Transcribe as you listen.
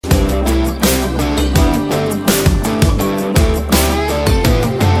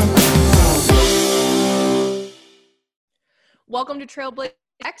Welcome to Trailblazer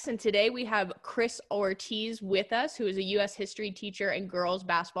X, and today we have Chris Ortiz with us, who is a U.S. history teacher and girls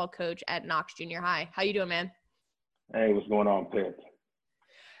basketball coach at Knox Junior High. How you doing, man? Hey, what's going on, Pitt?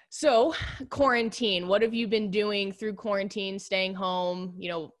 So, quarantine. What have you been doing through quarantine, staying home?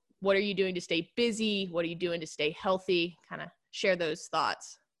 What are you doing to stay busy? What are you doing to stay healthy? Kind of share those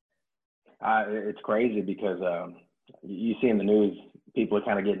thoughts. It's crazy because you see in the news, people are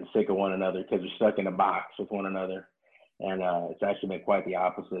kind of getting sick of one another because they're stuck in a box with one another. And it's actually been quite the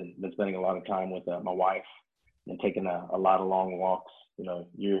opposite. Been spending a lot of time with my wife and taking a lot of long walks. You know,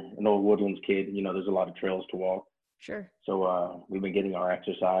 you're an old Woodlands kid. You know, there's a lot of trails to walk. Sure. So we've been getting our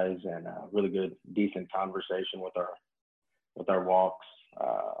exercise and really good, decent conversation with our walks.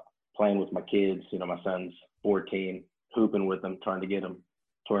 Playing with my kids. You know, my son's 14, hooping with them, trying to get him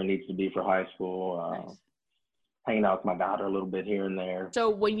to where he needs to be for high school. Nice. Hanging out with my daughter a little bit here and there. So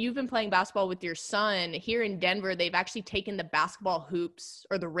when you've been playing basketball with your son here in Denver, they've actually taken the basketball hoops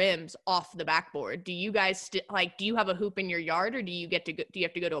or the rims off the backboard. Do you guys do you have a hoop in your yard, or do you have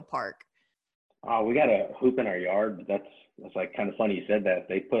to go to a park? We got a hoop in our yard, but that's like kind of funny you said that.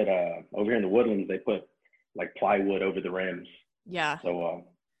 They put over here in the Woodlands, they put like plywood over the rims. Yeah. So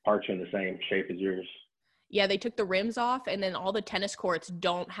parks are in the same shape as yours. Yeah, they took the rims off, and then all the tennis courts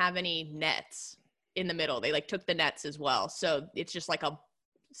don't have any nets in the middle. They took the nets as well. So it's just like a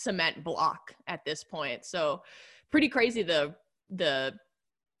cement block at this point. So pretty crazy the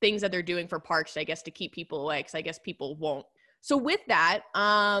things that they're doing for parks, I guess, to keep people away, because I guess people won't. So with that,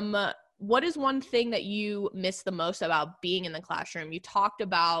 what is one thing that you miss the most about being in the classroom? You talked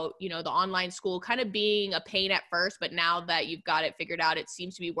about, the online school kind of being a pain at first, but now that you've got it figured out, it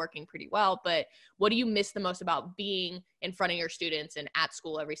seems to be working pretty well. But what do you miss the most about being in front of your students and at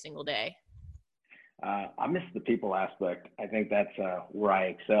school every single day? I miss the people aspect. I think that's where I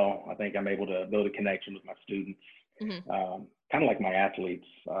excel. I think I'm able to build a connection with my students, kind of like my athletes.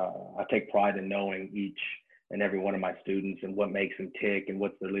 I take pride in knowing each and every one of my students and what makes them tick and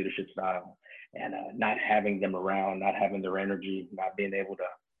what's their leadership style, and not having them around, not having their energy, not being able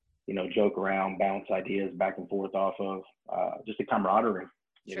to, joke around, bounce ideas back and forth off of, just a camaraderie.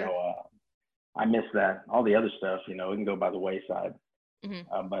 Sure. I miss that. All the other stuff, it can go by the wayside,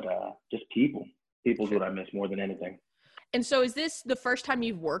 but just people. People's Sure. what I miss more than anything. And so is this the first time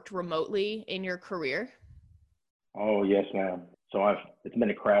you've worked remotely in your career? Oh, yes, ma'am. So it's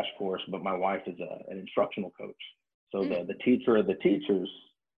been a crash course, but my wife is an instructional coach. So the teacher of the teachers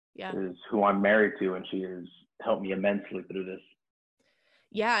is who I'm married to, and she has helped me immensely through this.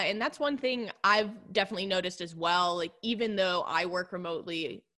 Yeah, and that's one thing I've definitely noticed as well. Like, even though I work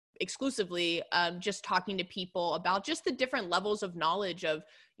remotely exclusively, just talking to people about just the different levels of knowledge of,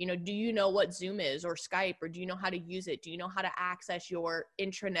 do you know what Zoom is or Skype, or do you know how to use it? Do you know how to access your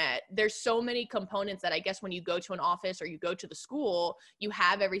intranet? There's so many components that I guess when you go to an office or you go to the school, you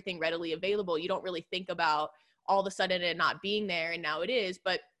have everything readily available. You don't really think about all of a sudden it not being there, and now it is.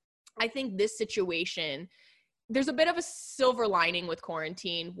 But I think this situation, there's a bit of a silver lining with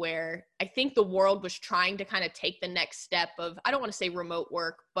quarantine, where I think the world was trying to kind of take the next step of, I don't want to say remote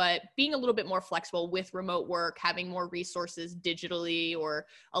work, but being a little bit more flexible with remote work, having more resources digitally or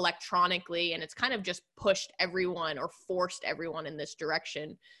electronically. And it's kind of just pushed everyone or forced everyone in this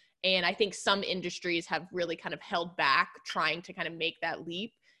direction. And I think some industries have really kind of held back trying to kind of make that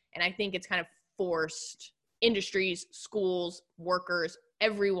leap. And I think it's kind of forced industries, schools, workers,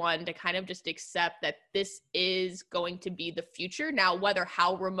 everyone to kind of just accept that this is going to be the future. Now, whether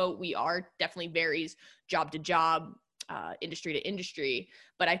how remote we are definitely varies job to job, industry to industry.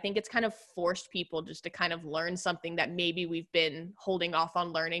 But I think it's kind of forced people just to kind of learn something that maybe we've been holding off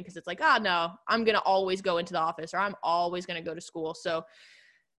on learning, because it's like, no, I'm going to always go into the office, or I'm always going to go to school. So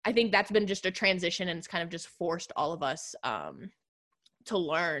I think that's been just a transition, and it's kind of just forced all of us to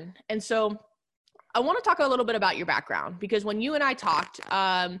learn. And so I want to talk a little bit about your background, because when you and I talked,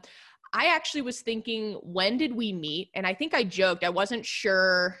 I actually was thinking, when did we meet? And I think I joked, I wasn't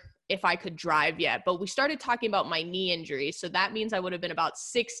sure if I could drive yet, but we started talking about my knee injury. So that means I would have been about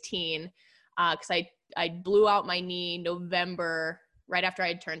 16, because I blew out my knee November, right after I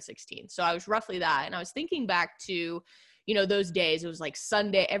had turned 16. So I was roughly that. And I was thinking back to, those days. It was like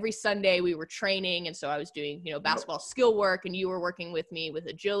Sunday, every Sunday we were training. And so I was doing, basketball skill work, and you were working with me with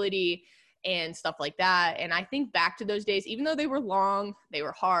agility and stuff like that. And I think back to those days, even though they were long, they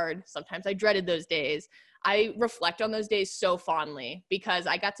were hard. Sometimes I dreaded those days. I reflect on those days so fondly, because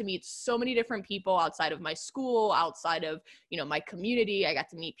I got to meet so many different people outside of my school, outside of, my community. I got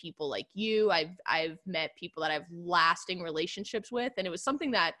to meet people like you. I've met people that I have lasting relationships with. And it was something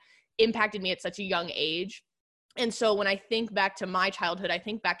that impacted me at such a young age. And so when I think back to my childhood, I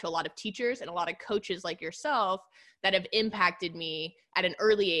think back to a lot of teachers and a lot of coaches like yourself that have impacted me at an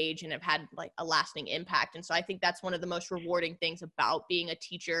early age and have had like a lasting impact. And so I think that's one of the most rewarding things about being a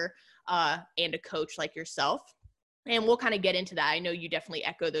teacher and a coach like yourself. And we'll kind of get into that. I know you definitely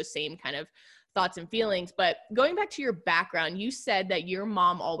echo those same kind of thoughts and feelings, but going back to your background, you said that your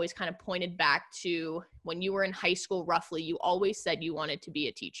mom always kind of pointed back to when you were in high school, roughly, you always said you wanted to be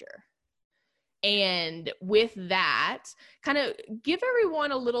a teacher. And with that, kind of give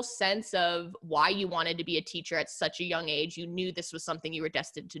everyone a little sense of why you wanted to be a teacher at such a young age. You knew this was something you were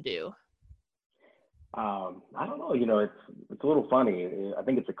destined to do. I don't know. It's a little funny. I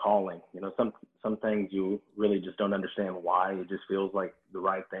think it's a calling. Some things you really just don't understand why. It just feels like the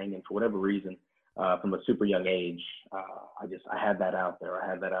right thing, and for whatever reason, from a super young age, I had that out there. I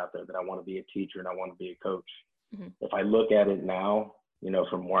had that out there that I want to be a teacher and I want to be a coach. Mm-hmm. If I look at it now,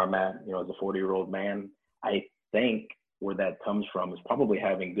 from where I'm at, as a 40-year-old man, I think where that comes from is probably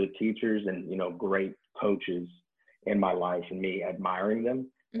having good teachers and, great coaches in my life and me admiring them.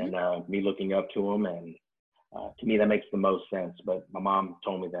 Mm-hmm. And me looking up to them. And to me, that makes the most sense. But my mom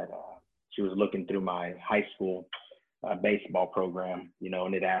told me that she was looking through my high school baseball program,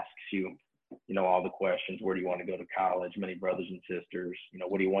 and it asks you, all the questions. Where do you want to go to college? Many brothers and sisters,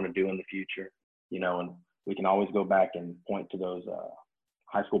 what do you want to do in the future? And we can always go back and point to those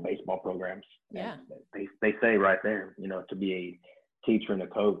high school baseball programs. Yeah. They say right there, to be a teacher and a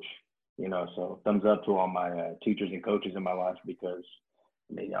coach, so thumbs up to all my teachers and coaches in my life, because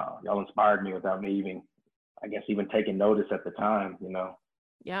y'all inspired me without me even taking notice at the time,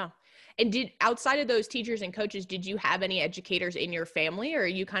 Yeah. And outside of those teachers and coaches, did you have any educators in your family, or are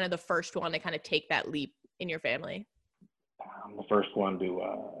you kind of the first one to kind of take that leap in your family? I'm the first one to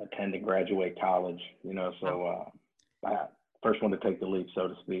attend and graduate college, first one to take the leap, so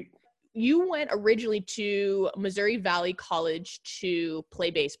to speak. You went originally to Missouri Valley College to play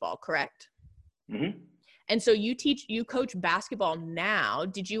baseball, correct? Mm-hmm. And so you coach basketball now.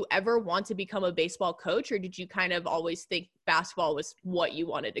 Did you ever want to become a baseball coach, or did you kind of always think basketball was what you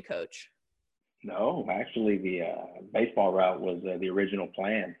wanted to coach? No, actually the baseball route was the original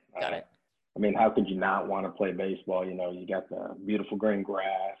plan. Got it. How could you not want to play baseball? You got the beautiful green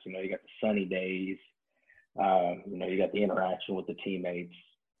grass, you got the sunny days, you got the interaction with the teammates.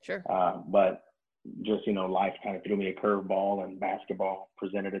 Sure. But just, life kind of threw me a curveball, and basketball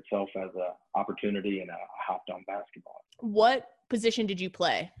presented itself as an opportunity, and I hopped on basketball. What position did you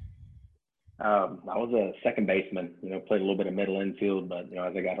play? I was a second baseman, played a little bit of middle infield, but,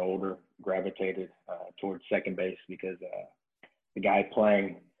 as I got older, gravitated towards second base, because the guy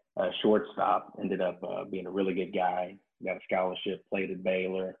playing shortstop ended up being a really good guy, got a scholarship, played at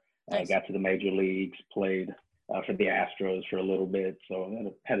Baylor, nice. Got to the major leagues, played for the Astros for a little bit. So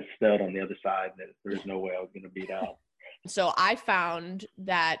I had a stud on the other side that there's no way I was going to beat out. So I found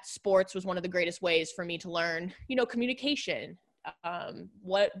that sports was one of the greatest ways for me to learn, communication,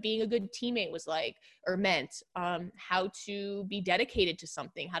 what being a good teammate was like or meant, how to be dedicated to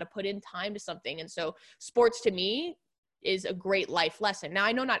something, how to put in time to something. And so sports to me is a great life lesson. Now,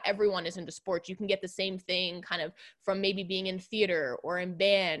 I know not everyone is into sports. You can get the same thing kind of from maybe being in theater or in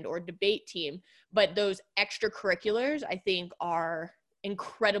band or debate team, but those extracurriculars I think are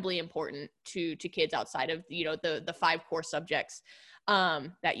incredibly important to kids outside of, the 5 core subjects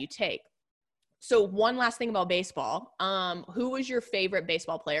that you take. So one last thing about baseball. Who was your favorite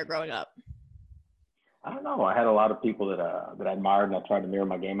baseball player growing up? I don't know. I had a lot of people that I admired, and I tried to mirror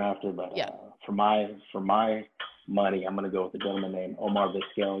my game after, but yeah. For my money, I'm going to go with a gentleman named Omar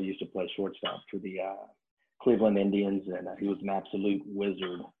Vizquel. He used to play shortstop for the Cleveland Indians, and he was an absolute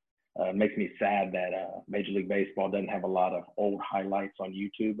wizard. It makes me sad that Major League Baseball doesn't have a lot of old highlights on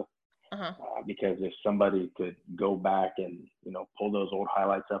YouTube, because if somebody could go back and, pull those old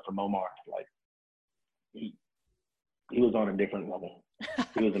highlights up from Omar, like he was on a different level.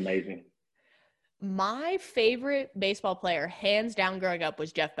 He was amazing. My favorite baseball player, hands down growing up,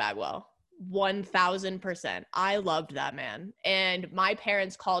 was Jeff Bagwell. 1000%. I loved that man. And my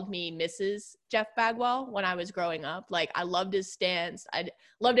parents called me Mrs. Jeff Bagwell when I was growing up. Like, I loved his stance. I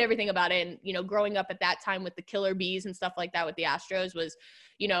loved everything about it. And, growing up at that time with the Killer Bees and stuff like that with the Astros was,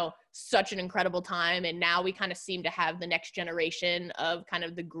 such an incredible time. And now we kind of seem to have the next generation of kind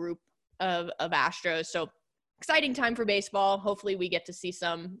of the group of Astros. So exciting time for baseball. Hopefully we get to see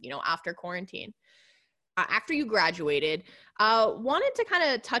some, after quarantine. After you graduated, wanted to kind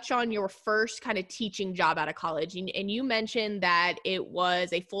of touch on your first kind of teaching job out of college. And you mentioned that it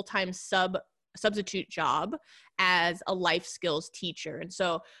was a full-time substitute job as a life skills teacher. And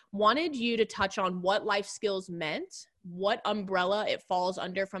so wanted you to touch on what life skills meant what umbrella it falls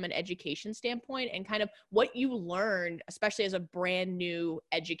under from an education standpoint, and kind of what you learned, especially as a brand new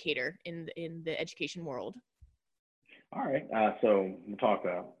educator in the education world. All right. So we'll talk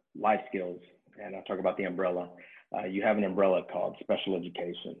life skills, and I'll talk about the umbrella. You have an umbrella called special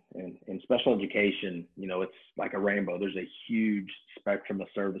education. And in special education, it's like a rainbow. There's a huge spectrum of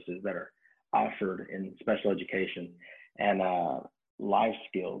services that are offered in special education. And life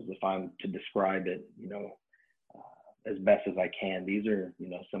skills, if I'm to describe it, as best as I can, these are,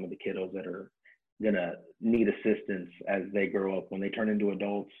 some of the kiddos that are going to need assistance as they grow up. When they turn into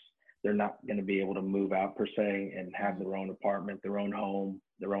adults, they're not going to be able to move out per se and have their own apartment, their own home,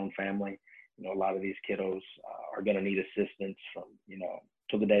 their own family. A lot of these kiddos are going to need assistance from,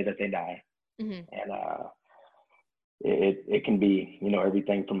 till the day that they die. Mm-hmm. And it can be,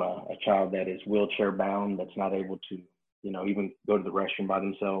 everything from a child that is wheelchair bound, that's not able to, even go to the restroom by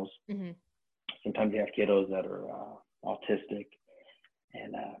themselves. Mm-hmm. Sometimes you have kiddos that are autistic,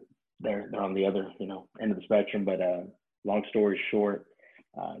 and they're on the other, end of the spectrum. But long story short,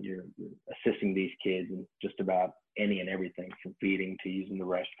 you're assisting these kids in just about any and everything, from feeding to using the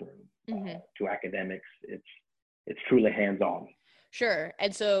restroom, mm-hmm. To academics. It's truly hands-on. Sure.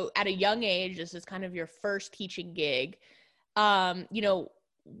 And so at a young age, this is kind of your first teaching gig.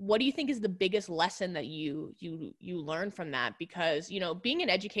 What do you think is the biggest lesson that you learn from that? Because, being an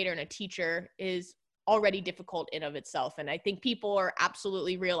educator and a teacher is already difficult in of itself. And I think people are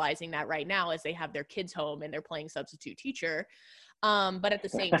absolutely realizing that right now as they have their kids home and they're playing substitute teacher. But at the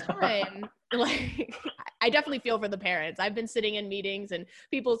same time, like, I definitely feel for the parents. I've been sitting in meetings and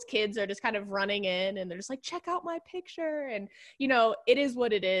people's kids are just kind of running in and they're just like, check out my picture. And, it is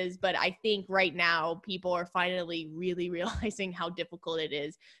what it is. But I think right now people are finally really realizing how difficult it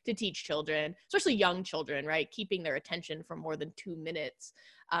is to teach children, especially young children, right? Keeping their attention for more than 2 minutes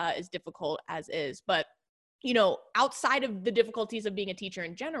is difficult as is. But, outside of the difficulties of being a teacher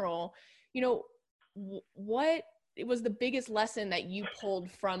in general, what it was the biggest lesson that you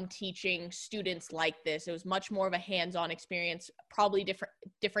pulled from teaching students like this? It was much more of a hands-on experience, probably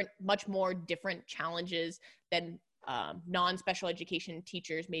much more different challenges than non-special education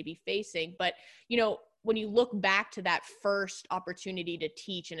teachers may be facing. But, when you look back to that first opportunity to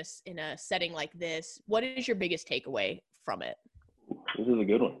teach in a setting like this, what is your biggest takeaway from it? This is a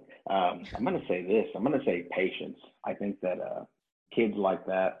good one. I'm going to say this. I'm going to say patience. I think that kids like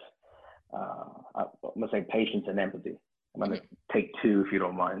that, I'm going to say patience and empathy. I'm going to take two, if you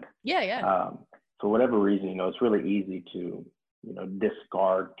don't mind. Yeah. For whatever reason, it's really easy to,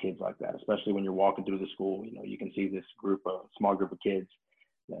 discard kids like that, especially when you're walking through the school. You can see this small group of kids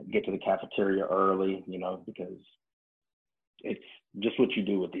that get to the cafeteria early, because it's just what you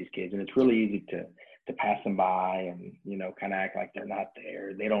do with these kids. And it's really easy to pass them by and, kind of act like they're not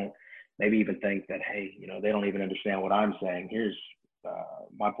there. They don't maybe even think that, hey, they don't even understand what I'm saying. Here's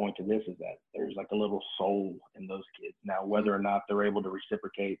my point to this is that there's like a little soul in those kids. Now, whether or not they're able to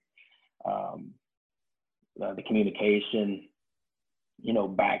reciprocate the communication,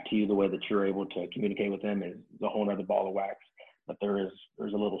 back to you the way that you're able to communicate with them is a whole nother ball of wax. But there's a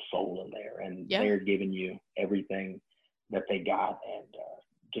little soul in there, and they're giving you everything that they got, and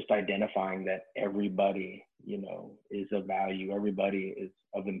just identifying that everybody, is of value. Everybody is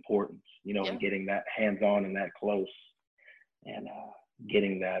of importance, and getting that hands-on and that close, and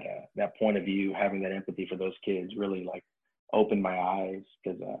getting that point of view, having that empathy for those kids really like opened my eyes,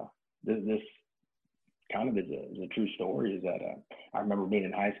 because this kind of is a true story. Is that I remember being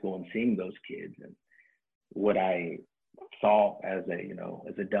in high school and seeing those kids, and what I saw as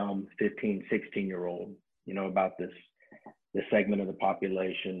a dumb 15, 16-year-old, about this segment of the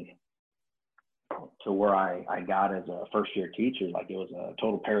population, to where I got as a first-year teacher. Like, it was a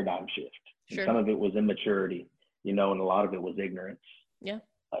total paradigm shift. Sure. Some of it was immaturity, and a lot of it was ignorance. Yeah.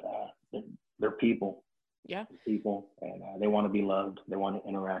 But they're people. Yeah. They're people, and they want to be loved. They want to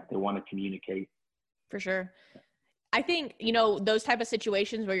interact. They want to communicate. For sure. I think, those type of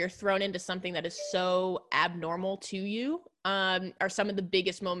situations where you're thrown into something that is so abnormal to you are some of the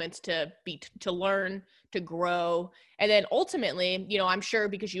biggest moments to learn, to grow. And then ultimately, I'm sure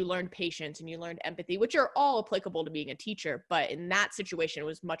because you learned patience and you learned empathy, which are all applicable to being a teacher. But in that situation, it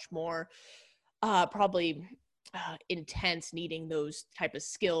was much more probably intense, needing those type of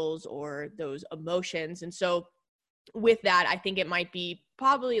skills or those emotions. And so with that, I think it might be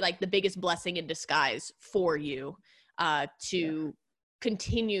probably like the biggest blessing in disguise for you to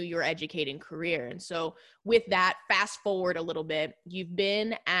continue your educating career. And so with that, fast forward a little bit, you've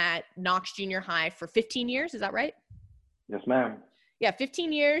been at Knox Junior High for 15 years. Is that right? Yes, ma'am. Yeah,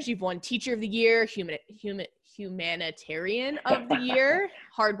 15 years. You've won Teacher of the Year, Humanitarian of the Year.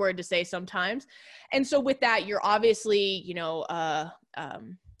 Hard word to say sometimes. And so with that, you're obviously,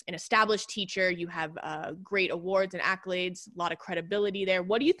 an established teacher. You have great awards and accolades, a lot of credibility there.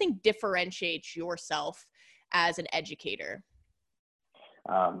 What do you think differentiates yourself as an educator?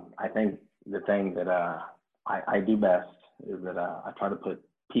 I think the thing that I do best is that I try to put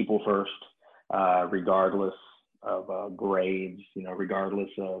people first, regardless of grades, regardless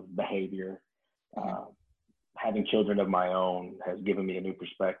of behavior. Having children of my own has given me a new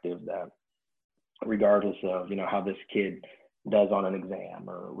perspective that regardless of, how this kid does on an exam,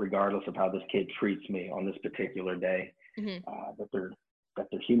 or regardless of how this kid treats me on this particular day, that they're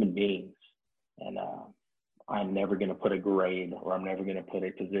human beings. And I'm never going to put a grade, or I'm never going to put a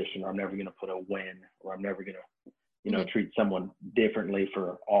position, or I'm never going to put a win, or I'm never going to, treat someone differently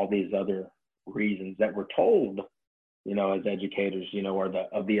for all these other reasons that we're told, as educators, are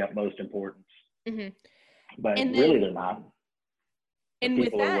of the utmost importance. But really they're not. And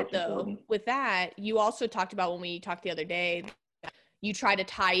with that, you also talked about, when we talked the other day, you try to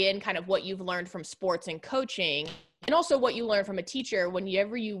tie in kind of what you've learned from sports and coaching, and also what you learn from a teacher.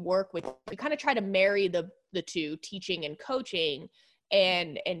 Whenever you work with, you kind of try to marry the two, teaching and coaching,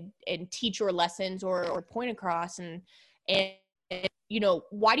 and teach your lessons or point across. And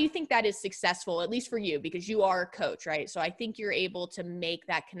why do you think that is successful, at least for you, because you are a coach, right? So I think you're able to make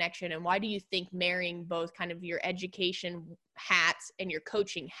that connection. And why do you think marrying both kind of your education hats and your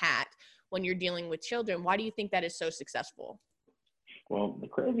coaching hat when you're dealing with children, why do you think that is so successful? Well, the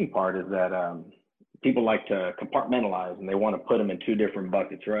crazy part is that people like to compartmentalize, and they want to put them in two different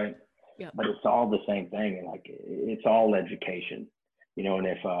buckets, right? Yeah. But it's all the same thing. And like, it's all education, and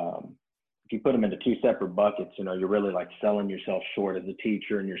if you put them into two separate buckets, you're really like selling yourself short as a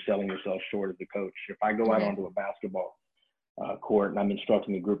teacher, and you're selling yourself short as a coach. If I go out onto a basketball court and I'm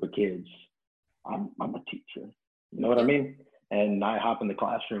instructing a group of kids, I'm a teacher. You know what I mean? And I hop in the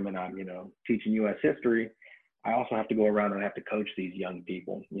classroom and I'm, teaching U.S. history. I also have to go around and I have to coach these young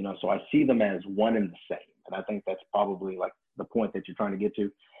people, so I see them as one and the same. And I think that's probably like the point that you're trying to get to,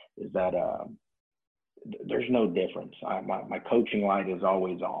 is that there's no difference. My coaching light is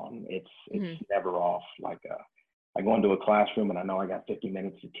always on. It's never off. Like I go into a classroom and I know I got 50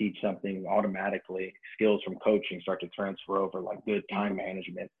 minutes to teach something. Automatically, skills from coaching start to transfer over, like good time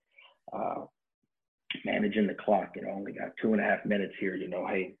management, managing the clock. Only got 2.5 minutes here.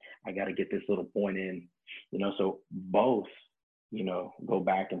 Hey, I got to get this little point in. So both, go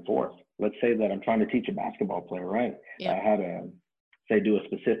back and forth. Let's say that I'm trying to teach a basketball player, right? How to say do a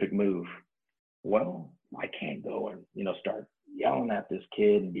specific move. Well, I can't go and, start yelling at this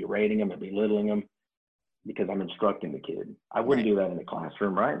kid and berating him and belittling him because I'm instructing the kid. I wouldn't do that in the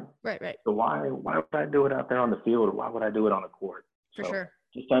classroom, right? Right. So why would I do it out there on the field, or why would I do it on the court? For sure.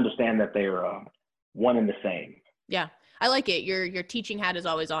 Just to understand that they are one and the same. Yeah, I like it. Your teaching hat is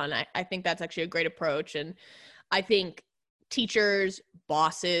always on. I think that's actually a great approach. And I think teachers,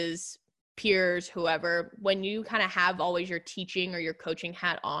 bosses, peers, whoever, when you kind of have always your teaching or your coaching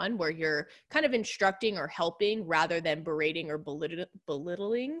hat on, where you're kind of instructing or helping rather than berating or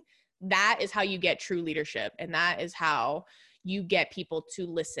belittling, that is how you get true leadership. And that is how you get people to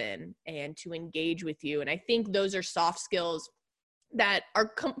listen and to engage with you. And I think those are soft skills that are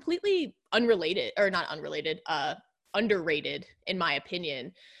completely underrated, in my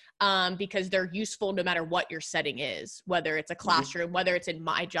opinion. Because they're useful no matter what your setting is, whether it's a classroom, whether it's in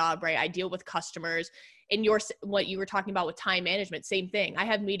my job, right? I deal with customers. In what you were talking about with time management, same thing. I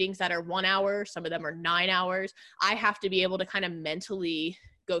have meetings that are 1 hour. Some of them are 9 hours. I have to be able to kind of mentally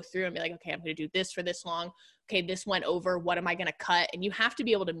go through and be like, okay, I'm going to do this for this long. Okay, this went over. What am I going to cut? And you have to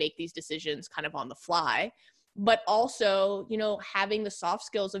be able to make these decisions kind of on the fly. But also, having the soft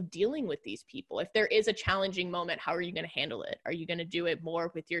skills of dealing with these people. If there is a challenging moment, how are you going to handle it? Are you going to do it more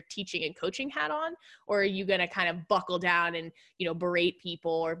with your teaching and coaching hat on? Or are you going to kind of buckle down and, berate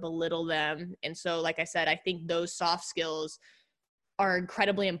people or belittle them? And so, like I said, I think those soft skills are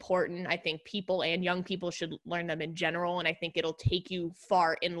incredibly important. I think people and young people should learn them in general. And I think it'll take you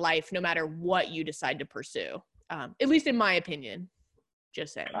far in life, no matter what you decide to pursue, at least in my opinion.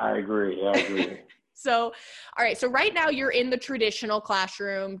 Just saying. I agree. So, all right. So right now you're in the traditional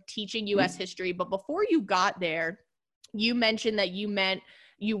classroom teaching U.S. history, but before you got there, you mentioned that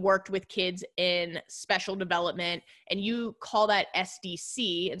you worked with kids in special development, and you call that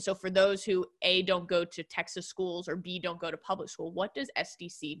SDC. And so for those who A, don't go to Texas schools, or B, don't go to public school, what does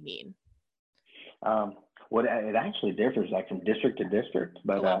SDC mean? It actually differs like from district to district,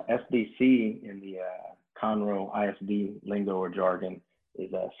 but SDC in the Conroe ISD lingo or jargon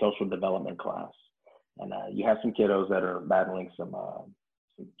is a social development class. And you have some kiddos that are battling some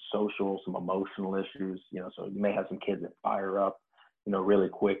social, some emotional issues, so you may have some kids that fire up, really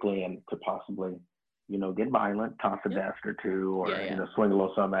quickly and could possibly, get violent, toss a desk or two, or, swing a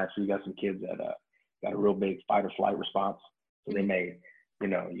little something at you. You got some kids that got a real big fight or flight response. So they may,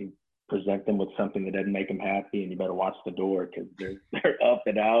 you present them with something that doesn't make them happy, and you better watch the door because they're up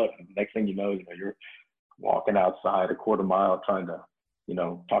and out. And the next thing you know, you're walking outside a quarter mile trying to,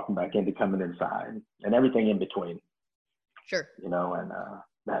 talk them back into coming inside, and everything in between. Sure. And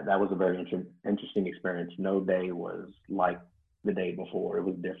that was a very interesting experience. No day was like the day before. It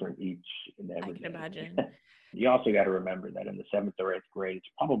was different each and every day. I can imagine. You also got to remember that in the 7th or 8th grade, it's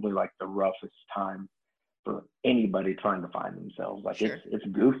probably like the roughest time for anybody trying to find themselves. Like sure. It's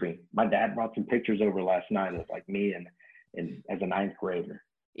goofy. My dad brought some pictures over last night of like me and as a 9th grader.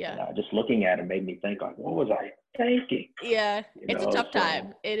 Yeah. And, just looking at it made me think like, what was I thinking? Yeah. It's a tough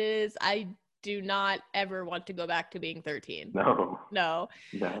time. It is. I do not ever want to go back to being 13. No.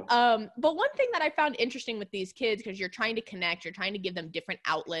 But one thing that I found interesting with these kids, because you're trying to connect, you're trying to give them different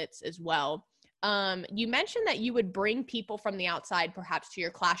outlets as well. You mentioned that you would bring people from the outside, perhaps to your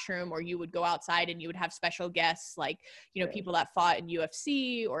classroom, or you would go outside and you would have special guests, like, people that fought in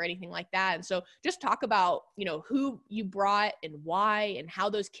UFC or anything like that. And so just talk about, who you brought and why, and how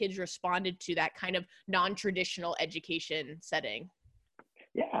those kids responded to that kind of non-traditional education setting.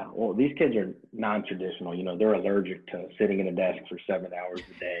 Yeah, well, these kids are non-traditional. They're allergic to sitting in a desk for 7 hours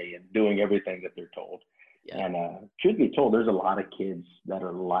a day and doing everything that they're told. Yeah. And truth be told, there's a lot of kids that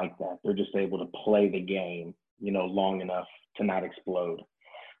are like that. They're just able to play the game, long enough to not explode.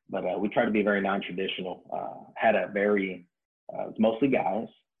 But we try to be very non-traditional. Had a very, it's mostly guys,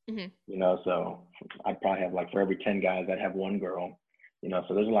 so I'd probably have like for every 10 guys, I'd have 1 girl,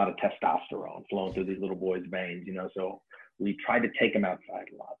 so there's a lot of testosterone flowing through these little boys' veins, so we try to take them outside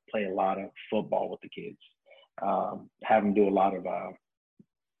a lot, play a lot of football with the kids, have them do a lot of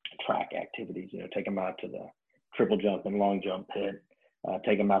track activities, take them out to the triple jump and long jump pit,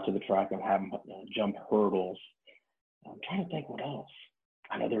 take them out to the track and have them jump hurdles. I'm trying to think what else.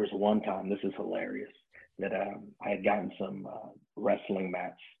 I know there was one time, this is hilarious, that I had gotten some wrestling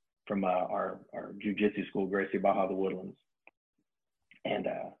mats from our jiu-jitsu school, Gracie Baja, the Woodlands, and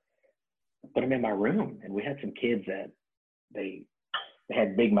put them in my room. And we had some kids that they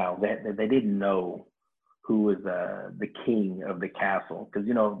had big mouths. They didn't know who was the king of the castle. Because,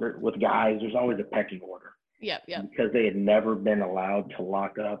 with guys, there's always a pecking order. Yeah. Because they had never been allowed to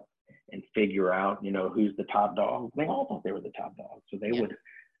lock up and figure out, who's the top dog. They all thought they were the top dog. So they would,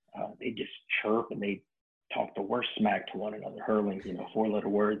 they just chirp and they talk the worst smack to one another, hurling, 4-letter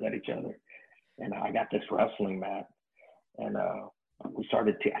words at each other. And I got this wrestling mat, and I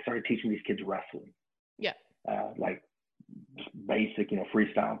started teaching these kids wrestling. Yeah. Like just basic,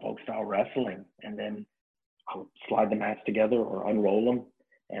 freestyle, folk style wrestling. And then I'll slide the mats together or unroll them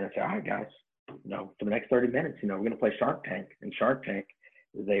and say, all right, guys, for the next 30 minutes, we're going to play Shark Tank. And Shark Tank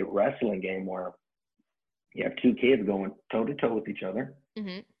is a wrestling game where you have 2 kids going toe to toe with each other.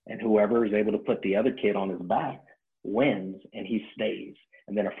 Mm-hmm. And whoever is able to put the other kid on his back wins, and he stays.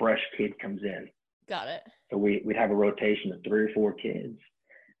 And then a fresh kid comes in. Got it. So we'd have a rotation of 3 or 4 kids,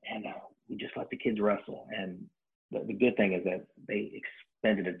 and we just let the kids wrestle. And the good thing is that they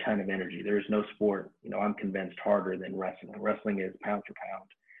expended a ton of energy. There is no sport, I'm convinced, harder than wrestling. Wrestling is pound for pound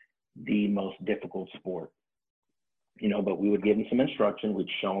the most difficult sport, but we would give them some instruction. We'd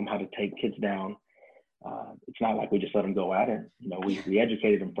show them how to take kids down. It's not like we just let them go at it. We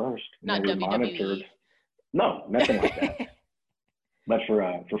educated them first. Not we WWE. monitored. No, nothing like that. But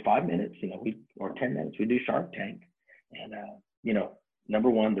for 5 minutes, or 10 minutes, we do Shark Tank. And, number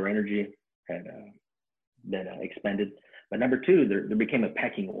one, their energy had been expended. But number 2, there became a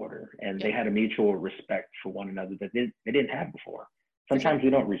pecking order, and they had a mutual respect for one another that they didn't have before. Sometimes we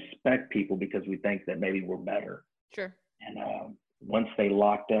don't respect people because we think that maybe we're better. Sure. And once they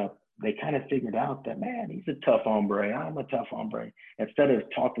locked up, they kind of figured out that, man, he's a tough hombre. I'm a tough hombre. Instead of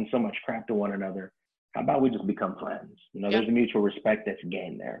talking so much crap to one another, how about we just become friends? There's a mutual respect that's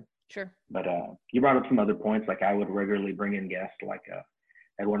gained there. Sure. But you brought up some other points. Like I would regularly bring in guests. Like I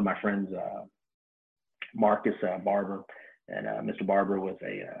had one of my friends, Marcus Barber, and Mr. Barber was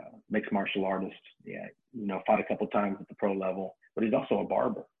a mixed martial artist. Yeah, fought a couple times at the pro level, but he's also a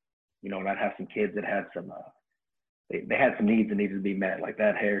barber. And I'd have some kids that had some, they had some needs that needed to be met, like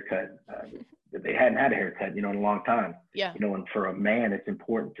that haircut. They hadn't had a haircut, in a long time. Yeah. And for a man, it's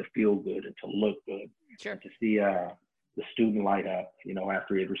important to feel good and to look good. Sure. And to see the student light up,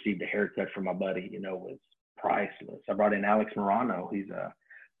 after he had received a haircut from my buddy, was priceless. I brought in Alex Morano. He's a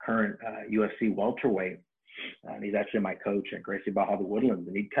current UFC welterweight. And he's actually my coach at Gracie Baja the Woodlands.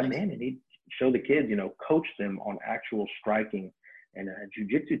 And he'd come Nice. in and he'd show the kids, coach them on actual striking and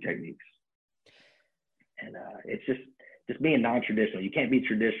jiu-jitsu techniques. And it's just being non-traditional. You can't be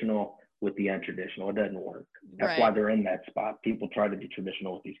traditional with the untraditional. It doesn't work. That's why they're in that spot. People try to be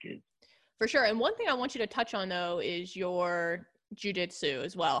traditional with these kids. For sure. And one thing I want you to touch on, though, is your jiu-jitsu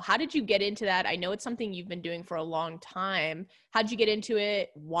as well. How did you get into that? I know it's something you've been doing for a long time. How did you get into it?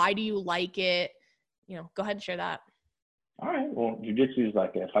 Why do you like it? Go ahead and share that. All right. Well, jiu-jitsu is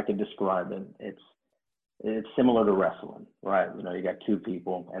like, if I could describe it, it's similar to wrestling, right? You got two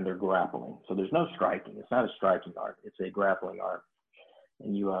people and they're grappling. So there's no striking. It's not a striking art. It's a grappling art.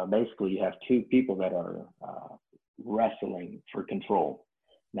 And you basically you have two people that are wrestling for control.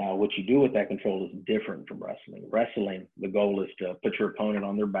 Now, what you do with that control is different from wrestling. Wrestling, the goal is to put your opponent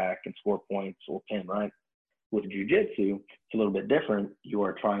on their back and score points or pin, right? With jiu-jitsu, it's a little bit different. You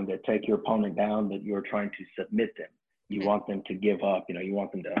are trying to take your opponent down, but you're trying to submit them. You want them to give up. You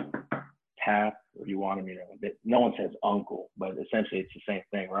want them to tap, or you want them, no one says uncle, but essentially it's the same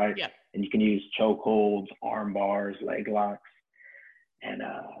thing, right? Yeah. And you can use chokeholds, arm bars, leg locks. And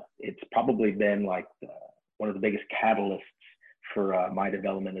it's probably been like one of the biggest catalysts for my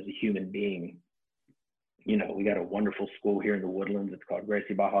development as a human being. We got a wonderful school here in the Woodlands. It's called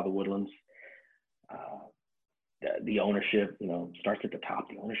Gracie Baja the Woodlands. The ownership, starts at the top.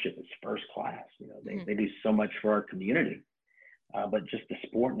 The ownership is first class. They do so much for our community, but just the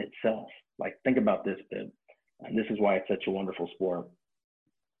sport in itself. Like, think about this, Bib, and this is why it's such a wonderful sport.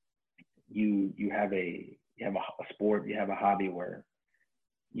 You have a sport, you have a hobby where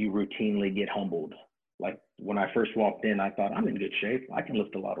you routinely get humbled. Like, when I first walked in, I thought, I'm in good shape. I can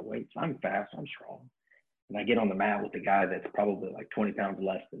lift a lot of weights. I'm fast. I'm strong. And I get on the mat with a guy that's probably like 20 pounds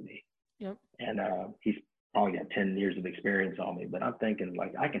less than me. Yep. And he's probably got 10 years of experience on me. But I'm thinking,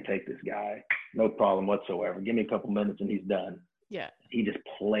 like, I can take this guy, no problem whatsoever. Give me a couple minutes and he's done. Yeah. He just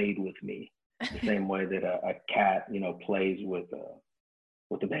played with me the same way that a cat, plays with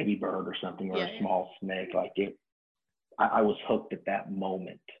a baby bird or something, or a small snake. Like, I was hooked at that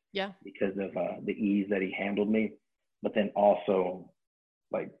moment. Yeah. Because of the ease that he handled me. But then also,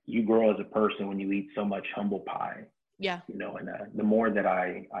 like, you grow as a person when you eat so much humble pie. Yeah. And the more that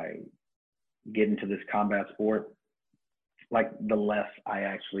I get into this combat sport, like, the less I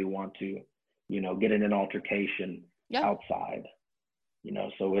actually want to, get in an altercation outside.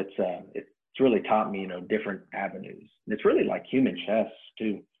 So it's really taught me, different avenues. And it's really like human chess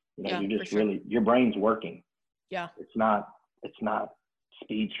too. You just really, your brain's working. Yeah. It's not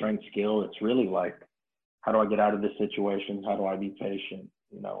speed, strength, skill. It's really like, how do I get out of this situation? How do I be patient?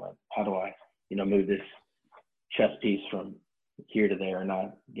 And how do I, move this chess piece from here to there and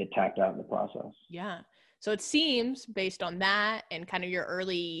not get tapped out in the process? Yeah. So it seems, based on that and kind of your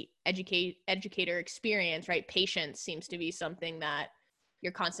early educator experience, right? Patience seems to be something that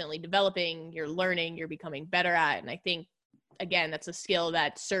you're constantly developing, you're learning, you're becoming better at. And I think, again, that's a skill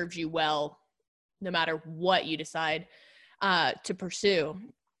that serves you well, no matter what you decide to pursue.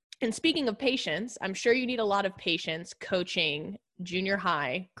 And speaking of patience, I'm sure you need a lot of patience coaching junior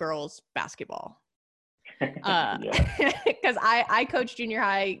high girls basketball. Because I coached junior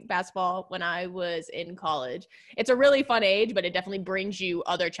high basketball when I was in college. It's a really fun age, but it definitely brings you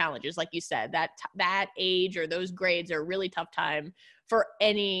other challenges. Like you said, that age or those grades are a really tough time for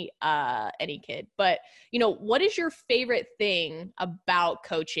any kid. But, what is your favorite thing about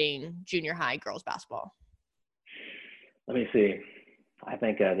coaching junior high girls basketball? Let me see. I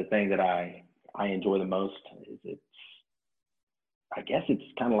think the thing that I enjoy the most is I guess it's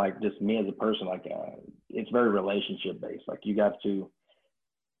kind of like just me as a person. Like, it's very relationship based. Like, you got to,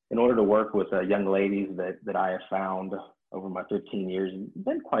 in order to work with young ladies that I have found over my 15 years and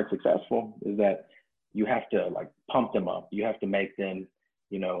been quite successful, is that you have to, like, pump them up. You have to make them,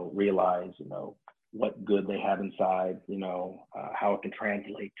 realize, what good they have inside, how it can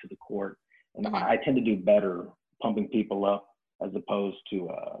translate to the court. And I tend to do better pumping people up as opposed to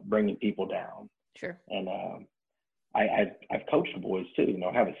bringing people down. Sure. And I've coached boys too.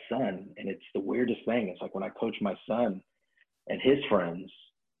 I have a son, and it's the weirdest thing. It's like when I coach my son and his friends,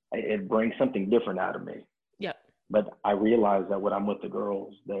 it brings something different out of me. Yeah. But I realize that when I'm with the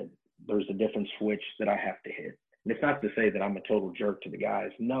girls, that there's a different switch that I have to hit. And it's not to say that I'm a total jerk to the guys.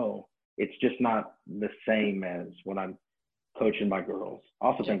 No, it's just not the same as when I'm coaching my girls. I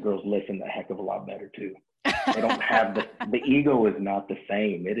also think girls listen a heck of a lot better too. They don't have the ego is not the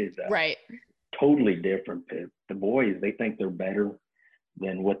same. It is right. Totally different. The boys, they think they're better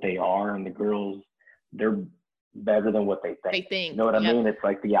than what they are, and the girls, they're better than what they think. They think. You know what I mean? It's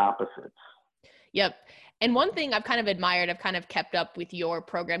like the opposites. Yep. And one thing I've kind of admired, I've kind of kept up with your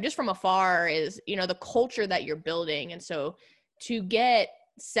program just from afar is, the culture that you're building. And so to get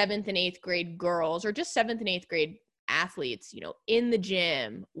 7th and 8th grade girls, or just 7th and 8th grade athletes, in the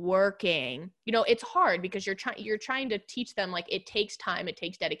gym working, it's hard because you're trying to teach them, like, it takes time, it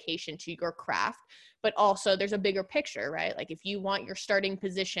takes dedication to your craft, but also there's a bigger picture, right? Like, if you want your starting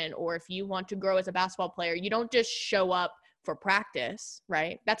position, or if you want to grow as a basketball player, you don't just show up for practice,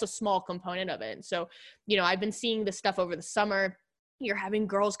 right? That's a small component of it. And so, I've been seeing this stuff over the summer. You're having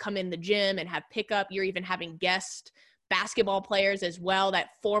girls come in the gym and have pickup. You're even having guest basketball players as well that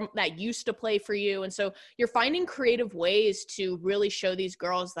used to play for you. And so you're finding creative ways to really show these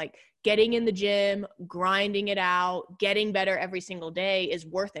girls, like, getting in the gym, grinding it out, getting better every single day is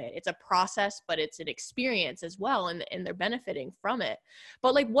worth it. It's a process, but it's an experience as well. And they're benefiting from it.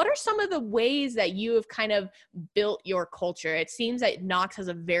 But, like, what are some of the ways that you have kind of built your culture? It seems that Knox has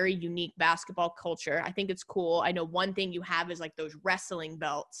a very unique basketball culture. I think it's cool. I know one thing you have is, like, those wrestling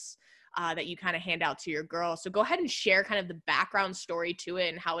belts that you kind of hand out to your girls. So go ahead and share kind of the background story to it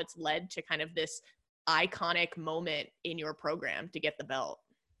and how it's led to kind of this iconic moment in your program to get the belt.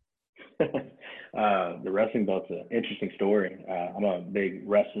 The wrestling belt's an interesting story. I'm a big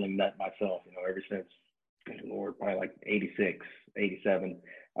wrestling nut myself, ever since, good Lord, probably like 86, 87,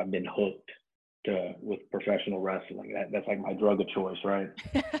 I've been hooked with professional wrestling. That's like my drug of choice, right?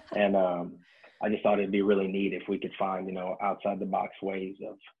 And I just thought it'd be really neat if we could find, outside the box ways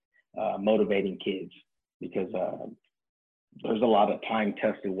of motivating kids, because there's a lot of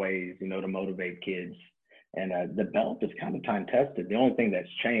time-tested ways, to motivate kids. And the belt is kind of time-tested. The only thing that's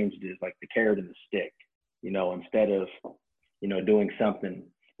changed is, like, the carrot and the stick. Instead of, doing something,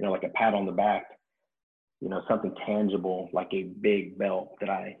 like a pat on the back, something tangible, like a big belt that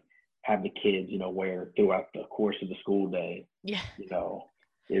I have the kids, wear throughout the course of the school day. Yeah.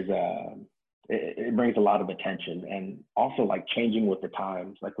 Is it brings a lot of attention. And also, like, changing with the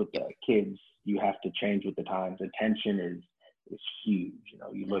times. Like, with the kids, you have to change with the times. Attention is huge.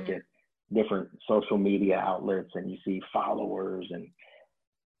 You look at different social media outlets and you see followers and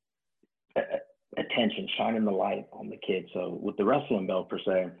attention, shining the light on the kids. So with the wrestling belt per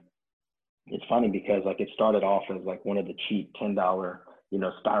se, it's funny because, like, it started off as, like, one of the cheap $10,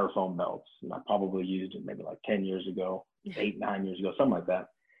 styrofoam belts. And I probably used it maybe like 10 years ago, 8, 9 years ago, something like that.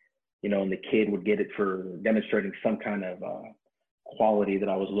 And the kid would get it for demonstrating some kind of quality that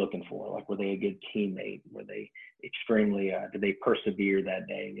I was looking for. Like, were they a good teammate? Were they extremely, did they persevere that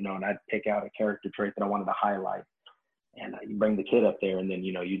day? And I'd pick out a character trait that I wanted to highlight. And you bring the kid up there, and then,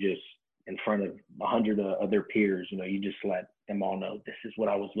 you just, in front of 100 of their peers, you just let them all know, this is what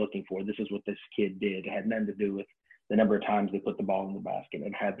I was looking for. This is what this kid did. It had nothing to do with the number of times they put the ball in the basket.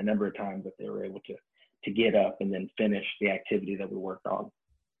 It had the number of times that they were able to get up and then finish the activity that we worked on.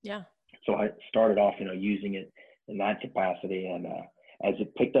 Yeah. So I started off, using it in that capacity. And as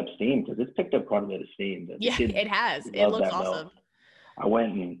it picked up steam, because it's picked up quite a bit of steam. Yeah, it has. It looks awesome. Belt. I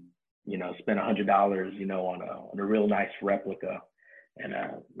went and, spent $100, on a real nice replica. And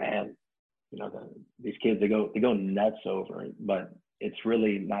man, these kids, they go nuts over it. But it's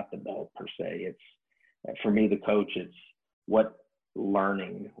really not the belt per se. It's, for me, the coach, it's what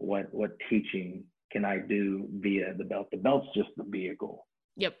learning, what teaching can I do via the belt. The belt's just the vehicle.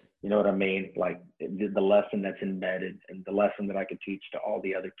 Yep. You know what I mean? Like, the lesson that's embedded and the lesson that I could teach to all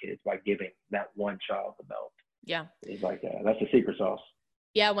the other kids by giving that one child the belt. Yeah. It's like, that's the secret sauce.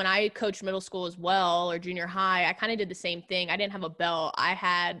 Yeah. When I coached middle school as well, or junior high, I kind of did the same thing. I didn't have a belt. I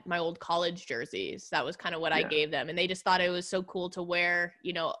had my old college jerseys. That was kind of what I gave them. And they just thought it was so cool to wear,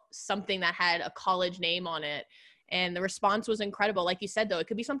 something that had a college name on it. And the response was incredible. Like you said, though, it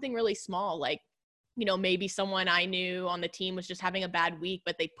could be something really small, like, maybe someone I knew on the team was just having a bad week,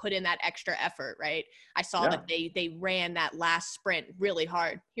 but they put in that extra effort, right? I saw that they ran that last sprint really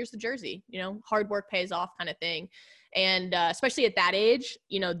hard. Here's the jersey, hard work pays off kind of thing. And especially at that age,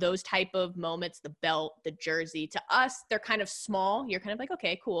 those type of moments, the belt, the jersey, to us, they're kind of small. You're kind of like,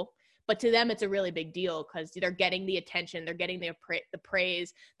 okay, cool. But to them, it's a really big deal because they're getting the attention, they're getting the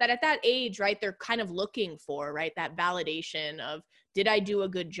praise that at that age, right, they're kind of looking for, right? That validation of, did I do a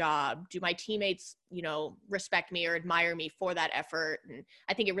good job? Do my teammates, respect me or admire me for that effort? And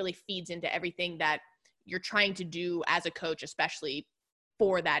I think it really feeds into everything that you're trying to do as a coach, especially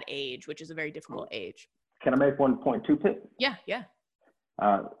for that age, which is a very difficult age. Can I make one point too, Pip? Yeah.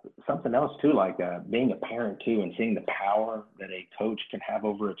 Something else too, like being a parent too, and seeing the power that a coach can have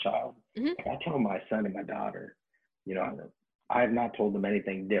over a child. Mm-hmm. I tell my son and my daughter, I have not told them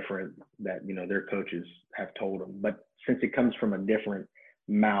anything different that, their coaches have told them. But since it comes from a different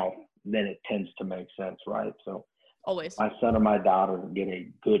mouth, then it tends to make sense, right? So Always. my son or my daughter get a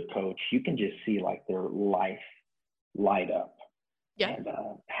good coach, you can just see like their life light up. Yeah. And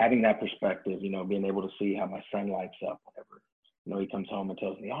having that perspective, being able to see how my son lights up whenever, he comes home and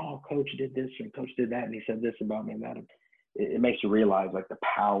tells me, oh, coach did this and coach did that. And he said this about me and that. It makes you realize like the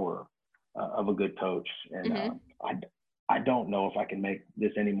power of a good coach. And I don't know if I can make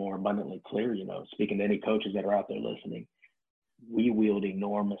this any more abundantly clear, speaking to any coaches that are out there listening, we wield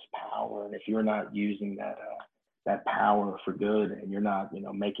enormous power. And if you're not using that power for good and you're not,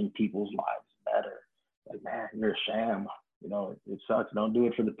 making people's lives better, like, man, you're a sham. It sucks. Don't do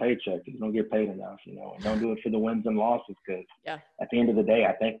it for the paycheck because you don't get paid enough, and don't do it for the wins and losses because at the end of the day,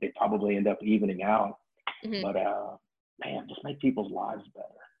 I think they probably end up evening out. But, man, just make people's lives better.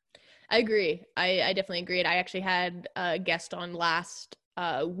 I agree. I definitely agree. I actually had a guest on last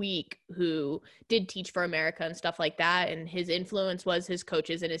week who did Teach for America and stuff like that. And his influence was his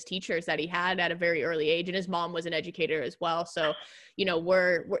coaches and his teachers that he had at a very early age. And his mom was an educator as well. So,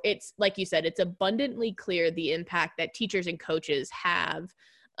 it's like you said, it's abundantly clear the impact that teachers and coaches have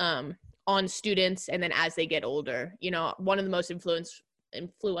on students. And then as they get older, one of the most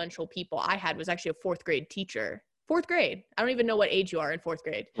influential people I had was actually a 4th grade teacher. 4th grade. I don't even know what age you are in 4th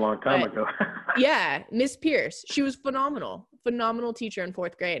grade. A long time ago. Yeah. Miss Pierce. She was phenomenal teacher in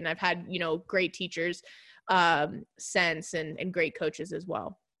 4th grade. And I've had, great teachers since and great coaches as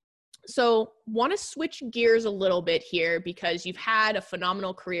well. So want to switch gears a little bit here because you've had a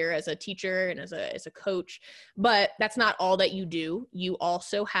phenomenal career as a teacher and as a coach, but that's not all that you do. You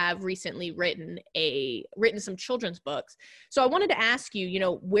also have recently written some children's books. So I wanted to ask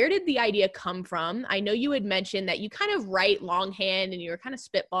you, where did the idea come from? I know you had mentioned that you kind of write longhand and you were kind of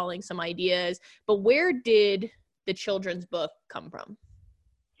spitballing some ideas, but where did the children's book come from?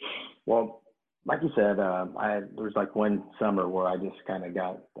 Well, like you said, there was like one summer where I just kind of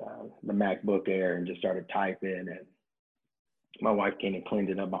got the MacBook Air and just started typing, and my wife came and cleaned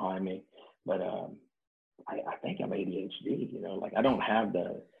it up behind me. But I think I'm ADHD, like I don't have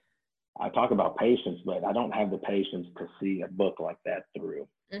I talk about patience, but I don't have the patience to see a book like that through.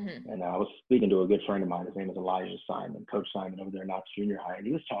 And I was speaking to a good friend of mine. His name is Elijah Simon, Coach Simon over there in Knox Junior High. And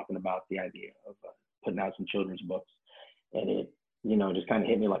he was talking about the idea of putting out some children's books. And it, just kind of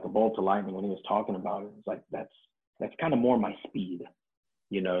hit me like a bolt of lightning when he was talking about it. It's like, that's kind of more my speed.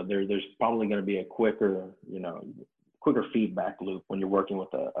 There's probably going to be a quicker feedback loop when you're working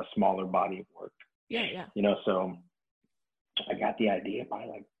with a smaller body of work. Yeah. So I got the idea probably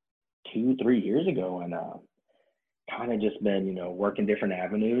like 2-3 years ago, and kind of just been, working different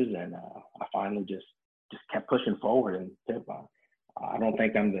avenues. And I finally just kept pushing forward. And I don't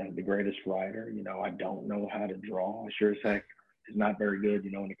think I'm the greatest writer. I don't know how to draw. I sure as heck is not very good,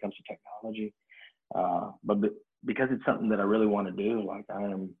 when it comes to technology. But because it's something that I really want to do, like I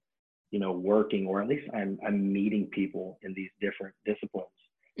am, working, or at least I'm meeting people in these different disciplines.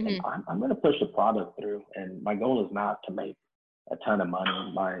 And I'm going to push the product through. And my goal is not to make a ton of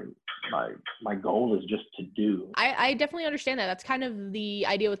money. My goal is just to do. I definitely understand that. That's kind of the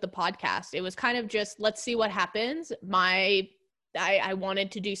idea with the podcast. It was kind of just, let's see what happens. I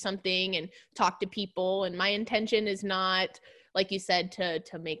wanted to do something and talk to people. And my intention is not, like you said, to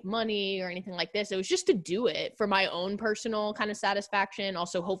make money or anything like this. It was just to do it for my own personal kind of satisfaction.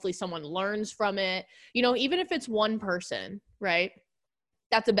 Also, hopefully someone learns from it, even if it's one person, right?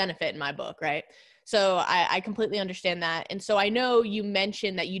 That's a benefit in my book, right? So I completely understand that. And so I know you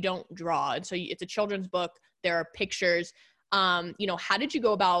mentioned that you don't draw. And so it's a children's book. There are pictures. How did you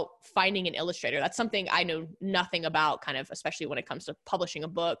go about finding an illustrator? That's something I know nothing about, kind of, especially when it comes to publishing a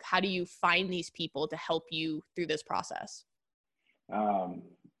book. How do you find these people to help you through this process?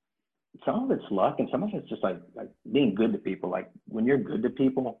 Some of it's luck, and some of it's just like being good to people. Like when you're good to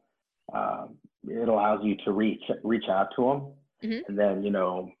people, it allows you to reach out to them, and then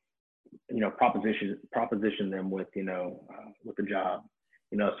proposition them with with a job.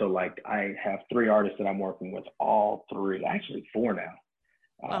 So like I have 3 artists that I'm working with, all 3, actually 4 now.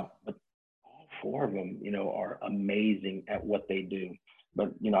 Wow. But all 4 of them, are amazing at what they do.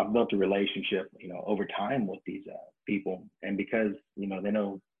 But, I've built a relationship, over time with these people. And because, they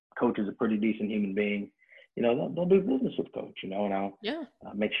know Coach is a pretty decent human being, they'll do business with Coach, and I'll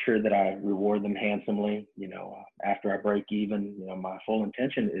make sure that I reward them handsomely, after I break even. My full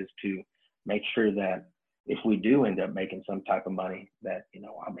intention is to make sure that if we do end up making some type of money, that,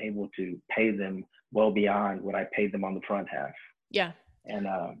 I'm able to pay them well beyond what I paid them on the front half. Yeah. And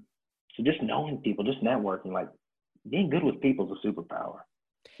so just knowing people, just networking, like being good with people is a superpower.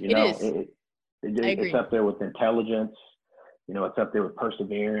 It's up there with intelligence. It's up there with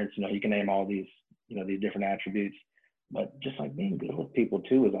perseverance. You can name all these, these different attributes. But just like being good with people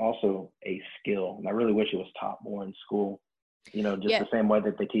too is also a skill. And I really wish it was taught more in school, just Yeah. the same way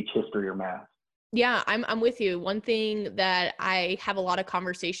that they teach history or math. Yeah, I'm with you. One thing that I have a lot of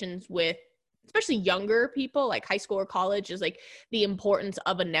conversations with, especially younger people, like high school or college, is like the importance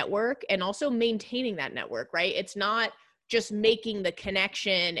of a network and also maintaining that network, right? It's not just making the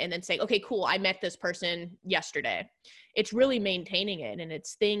connection and then saying, okay, cool, I met this person yesterday. It's really maintaining it. And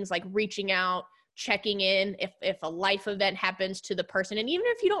it's things like reaching out, checking in if a life event happens to the person. And even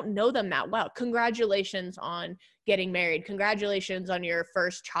if you don't know them that well, congratulations on getting married. Congratulations on your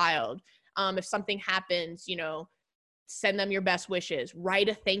first child. If something happens, send them your best wishes, write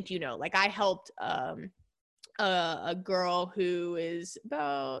a thank you note. Like I helped a girl who is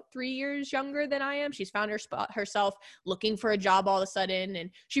about 3 years younger than I am. She's found herself looking for a job all of a sudden. And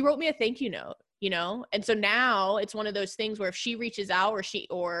she wrote me a thank you note, And so now it's one of those things where if she reaches out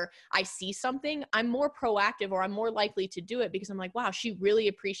or I see something, I'm more proactive or I'm more likely to do it because I'm like, wow, she really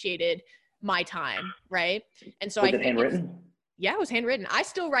appreciated my time. Right. And so Was I it think handwritten? yeah, it was handwritten. I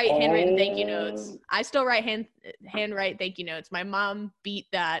still write handwritten thank you notes. I still handwrite thank you notes. My mom beat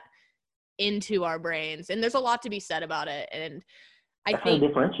that into our brains, and there's a lot to be said about it. And I That's how to think,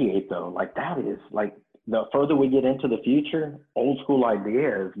 differentiate though. Like that is like the further we get into the future, old school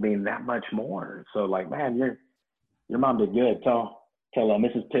ideas mean that much more. So like, man, your mom did good. Tell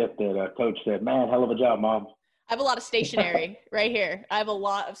Mrs. Pitt that Coach said, man, hell of a job, Mom. I have a lot of stationery right here. I have a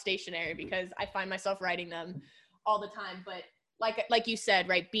lot of stationery because I find myself writing them all the time. But like you said,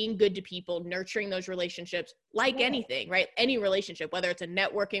 right, being good to people, nurturing those relationships, like anything, right? Any relationship, whether it's a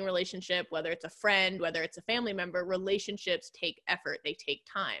networking relationship, whether it's a friend, whether it's a family member, relationships take effort, they take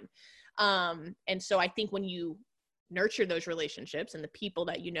time. And so I think when you nurture those relationships and the people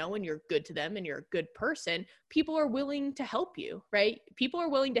that and you're good to them and you're a good person, people are willing to help you, right? People are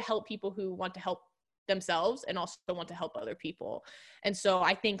willing to help people who want to help themselves and also want to help other people. And so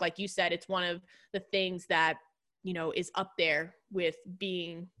I think, like you said, it's one of the things that is up there with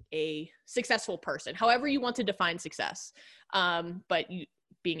being a successful person, however you want to define success. But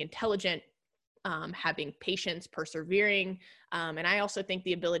being intelligent, having patience, persevering. And I also think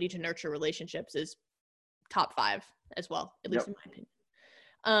the ability to nurture relationships is top 5 as well, at least in my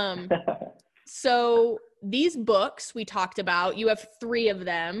opinion. So these books we talked about, you have 3 of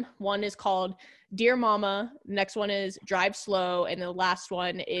them. One is called Dear Mama. Next one is Drive Slow. And the last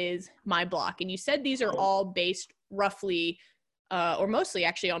one is My Block. And you said these are all based roughly or mostly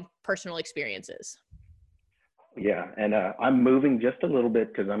actually on personal experiences. Yeah. And I'm moving just a little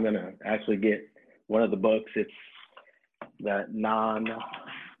bit because I'm going to actually get one of the books. It's the non-finished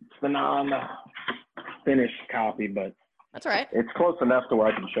copy, but that's all right. It's close enough to where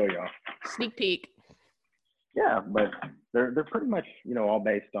I can show y'all. Sneak peek. Yeah, but they're pretty much, all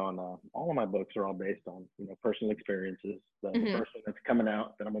based on, all of my books are all based on, personal experiences. The first one that's coming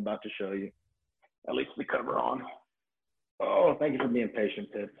out that I'm about to show you, at least the cover on. Oh, thank you for being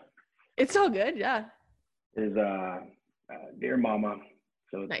patient, Pip. It's all good, yeah. Is Dear Mama.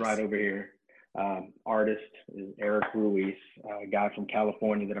 So it's nice. Right over here. Artist is Eric Ruiz, a guy from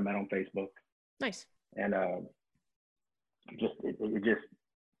California that I met on Facebook. Nice. And it just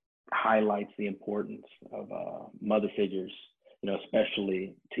highlights the importance of mother figures,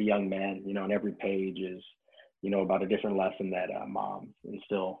 especially to young men. And every page is, about a different lesson that moms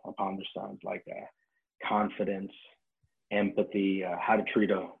instill upon their sons, like confidence, empathy, how to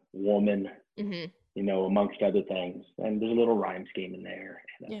treat a woman, amongst other things. And there's a little rhyme scheme in there.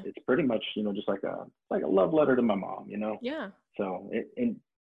 And it's pretty much, just like a love letter to my mom, Yeah. So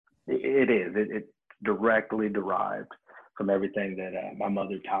it's directly derived from everything that my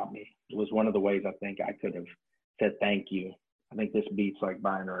mother taught me. It was one of the ways I think I could have said thank you. I think this beats like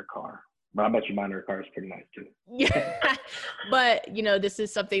buying her a car. But I bet you buying her a car is pretty nice too. Yeah. But, this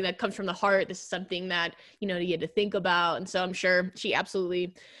is something that comes from the heart. This is something that, you get to think about. And so I'm sure she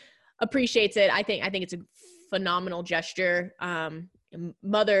absolutely appreciates it. I think it's a phenomenal gesture.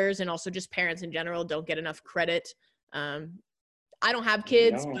 Mothers and also just parents in general don't get enough credit. I don't have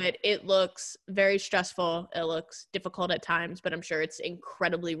kids, but it looks very stressful. It looks difficult at times, but I'm sure it's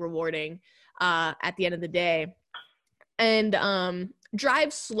incredibly rewarding at the end of the day. And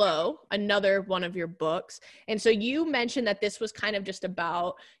Drive Slow, another one of your books. And so you mentioned that this was kind of just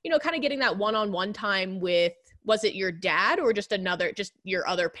about, kind of getting that one-on-one time with, was it your dad or just your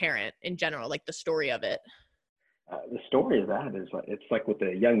other parent in general, like the story of it? The story of that is it's like with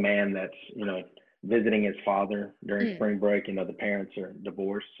a young man that's, visiting his father during spring break. The parents are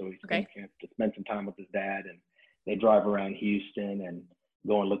divorced, so he's going to spend some time with his dad, and they drive around Houston and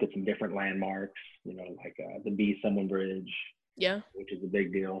go and look at some different landmarks, like the B. Sumlin Bridge, which is a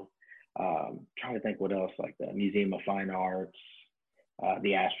big deal. Trying to think what else, like the Museum of Fine Arts,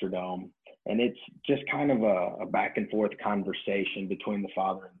 the Astrodome. And it's just kind of a back and forth conversation between the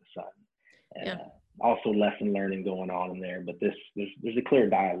father and the son. And Yeah. Also lesson learning going on in there, but there's a clear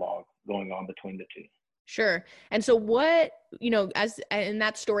dialogue going on between the two. Sure. And so what, as in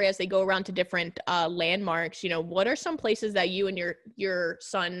that story, as they go around to different landmarks, what are some places that you and your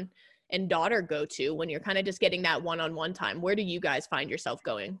son and daughter go to when you're kind of just getting that one-on-one time? Where do you guys find yourself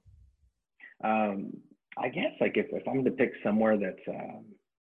going? I guess like if I'm going to pick somewhere that's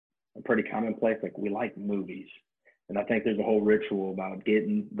a pretty commonplace, like we like movies. And I think there's a whole ritual about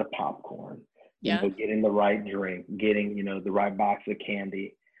getting the popcorn, getting the right drink, getting, the right box of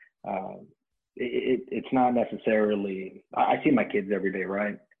candy. It's not necessarily, I see my kids every day,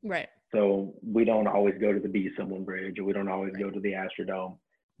 right? Right. So we don't always go to the B-Sumlin Bridge, or we don't always go to the Astrodome.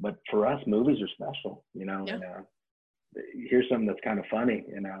 But for us, movies are special, Yeah. And here's something that's kind of funny,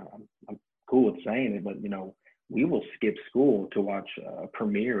 and I'm cool with saying it, but, we will skip school to watch a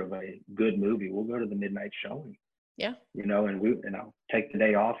premiere of a good movie. We'll go to the midnight showing. Yeah. And I'll take the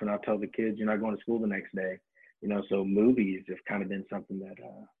day off, and I'll tell the kids you're not going to school the next day. So movies have kind of been something that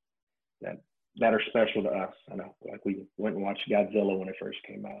are special to us. I know, like we went and watched Godzilla when it first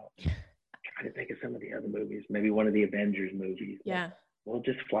came out. Trying to think of some of the other movies, maybe one of the Avengers movies. Yeah. We'll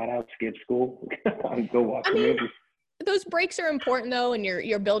just flat out skip school and go watch a movie. Those breaks are important though, and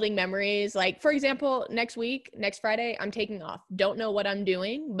you're building memories. Like, for example, next Friday, I'm taking off. Don't know what I'm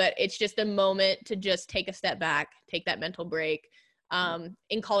doing, but it's just a moment to just take a step back, take that mental break.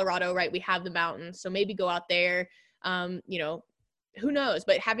 In Colorado, right, we have the mountains, so maybe go out there. Who knows?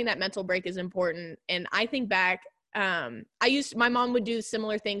 But having that mental break is important. And I think back, my mom would do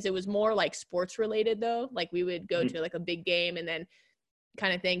similar things. It was more like sports related though. Like we would go to like a big game and then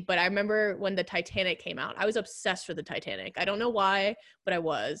kind of thing. But I remember when the Titanic came out, I was obsessed with the Titanic. I don't know why, but I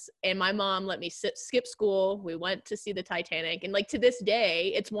was. And my mom let me skip school. We went to see the Titanic. And like to this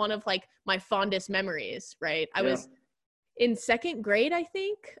day, it's one of like my fondest memories, right? I was in second grade, I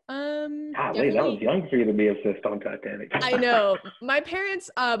think. That was young for you to be obsessed on Titanic. I know. My parents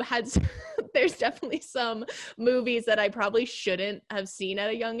had there's definitely some movies that I probably shouldn't have seen at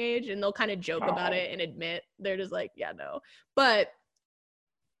a young age, and they'll kind of joke about it and admit they're just like, yeah, no. But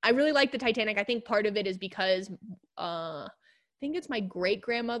I really like the Titanic. I think part of it is because I think it's my great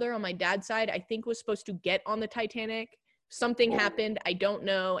grandmother on my dad's side, I think was supposed to get on the Titanic. Something happened, I don't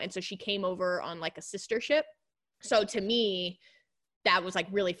know, and so she came over on like a sister ship. So to me, that was like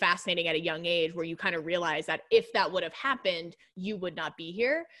really fascinating at a young age, where you kind of realize that if that would have happened, you would not be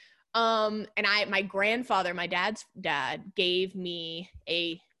here. And my grandfather, my dad's dad, gave me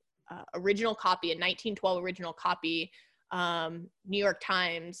a original copy, a 1912 original copy, New York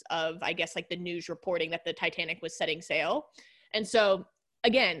Times, of, I guess, like the news reporting that the Titanic was setting sail. And so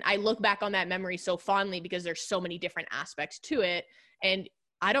again, I look back on that memory so fondly because there's so many different aspects to it. And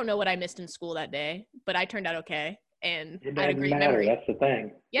I don't know what I missed in school that day, but I turned out okay. And I had a great memory. That's the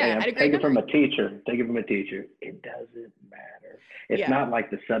thing. Yeah, I had a great memory. Take it from a teacher. It doesn't matter. It's not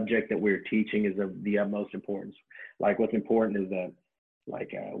like the subject that we're teaching is of the utmost importance. Like what's important is that,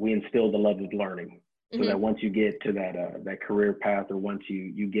 like, we instill the love of learning, so that once you get to that career path, or once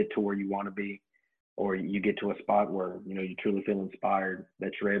you get to where you want to be, or you get to a spot where you truly feel inspired,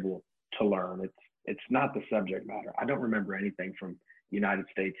 that you're able to learn. It's not the subject matter. I don't remember anything from United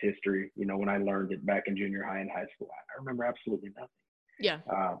States history, when I learned it back in junior high and high school. I remember absolutely nothing. Yeah.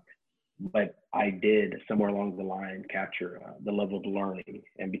 But I did somewhere along the line capture the love of learning.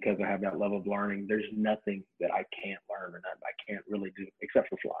 And because I have that love of learning, there's nothing that I can't learn and I can't really do except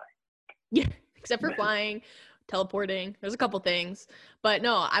for fly. Yeah, except for flying, teleporting. There's a couple things. But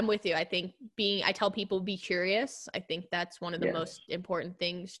no, I'm with you. I think I tell people be curious. I think that's one of the most important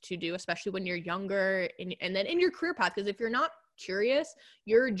things to do, especially when you're younger and then in your career path. Because if you're not curious,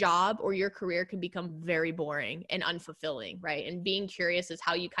 your job or your career can become very boring and unfulfilling, right? And being curious is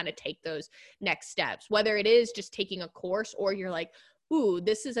how you kind of take those next steps, whether it is just taking a course, or you're like, ooh,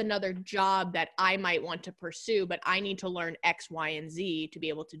 this is another job that I might want to pursue, but I need to learn X, Y, and Z to be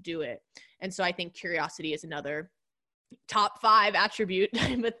able to do it. And so I think curiosity is another top 5 attribute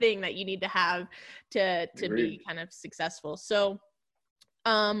type of thing that you need to have to be kind of successful. So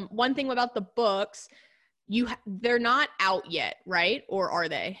one thing about the books, they're not out yet, right? Or are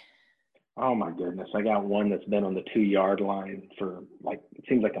they? Oh my goodness. I got one that's been on the 2-yard line for it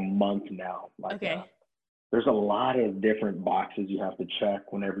seems like a month now. Okay. There's a lot of different boxes you have to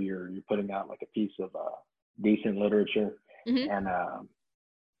check whenever you're putting out like a piece of decent literature. And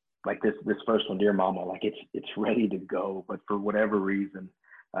like this first one, Dear Mama, like it's ready to go, but for whatever reason,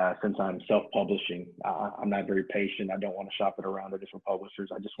 since I'm self-publishing, I'm not very patient. I don't want to shop it around to different publishers.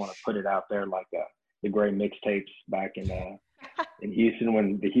 I just want to put it out there like the great mixtapes back in Houston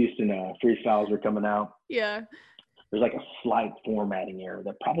when the Houston freestyles were coming out. Yeah. There's like a slight formatting error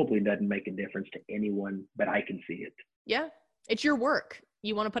that probably doesn't make a difference to anyone, but I can see it. Yeah. It's your work.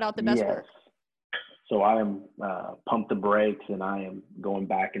 You want to put out the best work. So I am pump the brakes, and I am going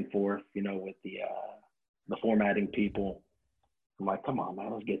back and forth, with the formatting people. I'm like, come on,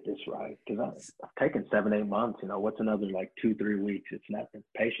 man, let's get this right. Because I've taken 7-8 months. What's another like 2-3 weeks? It's nothing.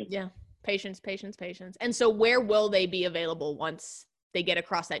 Patience. Yeah. Patience. And so where will they be available once they get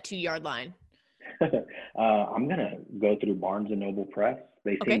across that 2-yard line? I'm going to go through Barnes & Noble Press.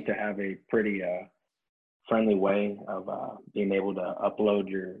 They seem to have a pretty friendly way of being able to upload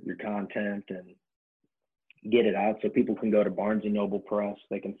your content and get it out, so people can go to Barnes & Noble Press.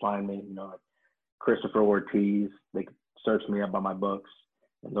 They can find me, Christopher Ortiz. They can search me up by my books,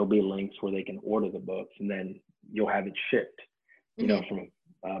 and there'll be links where they can order the books, and then you'll have it shipped,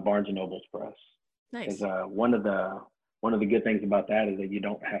 from Barnes & Noble's Press. Nice. Because one of the good things about that is that you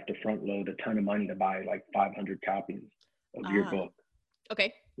don't have to front load a ton of money to buy like 500 copies of your book.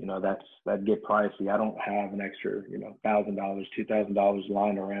 Okay. That'd get pricey. I don't have an extra, $1,000, $2,000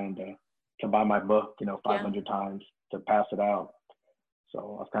 lying around to buy my book, 500 times to pass it out.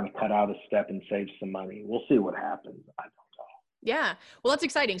 So I've kind of cut out a step and saved some money. We'll see what happens. I don't know. Yeah. Well, that's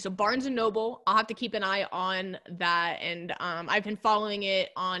exciting. So Barnes & Noble, I'll have to keep an eye on that. And I've been following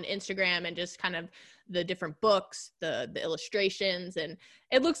it on Instagram and just kind of the different books, the illustrations, and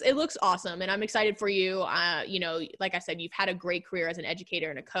it looks awesome. And I'm excited for you. Like I said, you've had a great career as an educator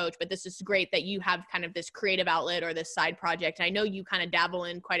and a coach, but this is great that you have kind of this creative outlet or this side project. And I know you kind of dabble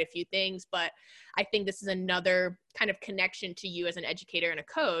in quite a few things, but I think this is another kind of connection to you as an educator and a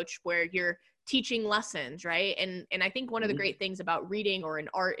coach where you're teaching lessons, right? And I think one of the great things about reading or in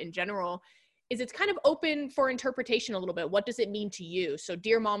art in general is it's kind of open for interpretation a little bit. What does it mean to you? So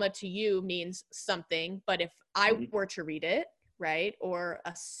Dear Mama to you means something, but if I were to read it, right, or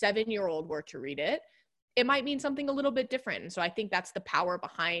a 7-year-old were to read it, it might mean something a little bit different. And so I think that's the power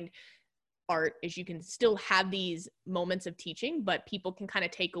behind art, is you can still have these moments of teaching, but people can kind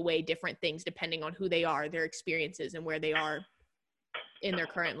of take away different things depending on who they are, their experiences, and where they are in their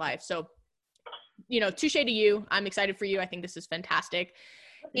current life. So, touche to you. I'm excited for you. I think this is fantastic.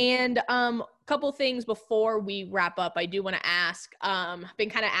 And a couple things before we wrap up, I do want to ask, I've been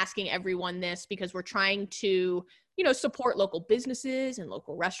kind of asking everyone this because we're trying to, support local businesses and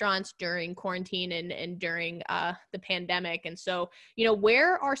local restaurants during quarantine and during the pandemic. And so,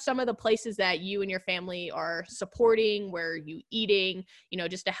 where are some of the places that you and your family are supporting? Where are you eating,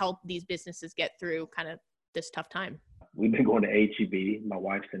 just to help these businesses get through kind of this tough time? We've been going to H-E-B. My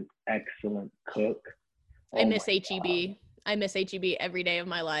wife's an excellent cook. I miss H-E-B. I miss H-E-B every day of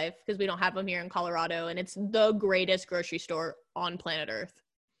my life because we don't have them here in Colorado, and it's the greatest grocery store on planet Earth.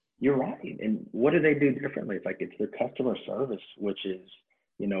 You're right. And what do they do differently? It's like it's their customer service, which is,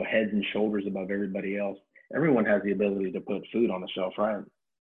 heads and shoulders above everybody else. Everyone has the ability to put food on the shelf, right?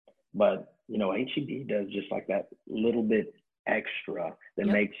 But, H-E-B does just like that little bit extra that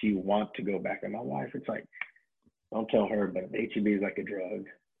makes you want to go back. And my wife, it's like, don't tell her, but H-E-B is like a drug.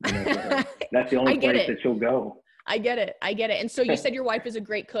 That's the only place that she'll go. I get it. And so you said your wife is a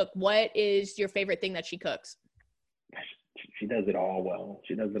great cook. What is your favorite thing that she cooks? She does it all well.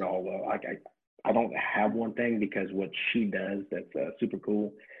 I don't have one thing, because what she does that's super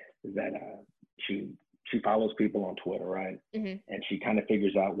cool is that she follows people on Twitter, right? Mm-hmm. And she kind of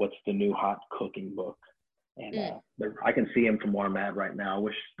figures out what's the new hot cooking book. And I can see him from where I'm at right now. I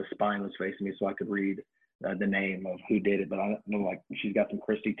wish the spine was facing me so I could read the name of who did it. But I know, like, she's got some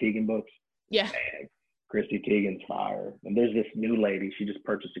Christy Teigen books. Yeah. Man, Christy Teigen's fire. And there's this new lady. She just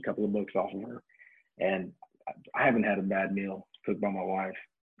purchased a couple of books off of her. And I haven't had a bad meal cooked by my wife.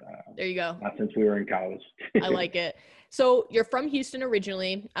 There you go. Not since we were in college. I like it. So you're from Houston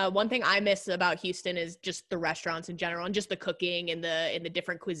originally. One thing I miss about Houston is just the restaurants in general, and just the cooking and the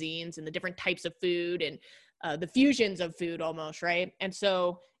different cuisines and the different types of food and the fusions of food almost, right? And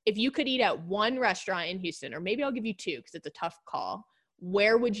so if you could eat at one restaurant in Houston, or maybe I'll give you two because it's a tough call,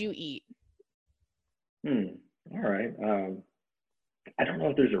 where would you eat? All right. I don't know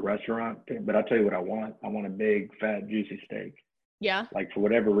if there's a restaurant, but I'll tell you what I want. I want a big, fat, juicy steak. Yeah. Like, for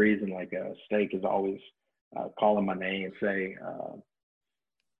whatever reason, like a steak is always calling my name. Say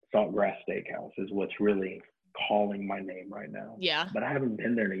Saltgrass Steakhouse is what's really calling my name right now. Yeah. But I haven't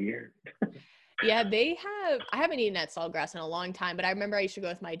been there in a year. Yeah, I haven't eaten at Saltgrass in a long time, but I remember I used to go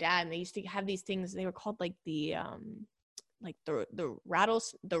with my dad, and they used to have these things. They were called like the like the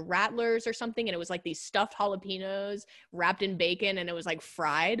Rattlers or something, and it was like these stuffed jalapenos wrapped in bacon, and it was like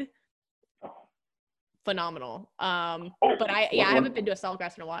fried. Phenomenal. But I haven't been to a Salad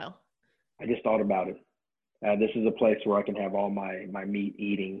Grass in a while. I just thought about it. This is a place where I can have all my meat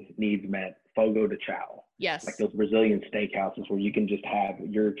eating needs met. Fogo de Chao. Yes. Like those Brazilian steakhouses where you can just have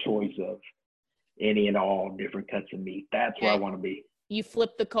your choice of any and all different cuts of meat. That's where I want to be. You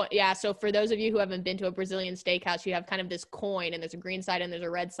flip the coin. Yeah. So for those of you who haven't been to a Brazilian steakhouse, you have kind of this coin, and there's a green side and there's a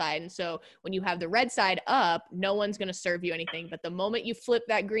red side. And so when you have the red side up, no one's going to serve you anything. But the moment you flip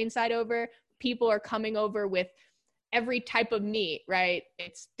that green side over, people are coming over with every type of meat, right?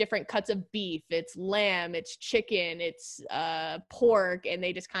 It's different cuts of beef, it's lamb, it's chicken, it's pork. And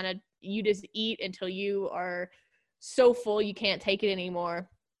they just you just eat until you are so full you can't take it anymore.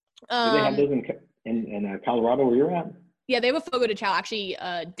 Do they have those in Colorado where you're at? Yeah, they have a Fogo de Chao actually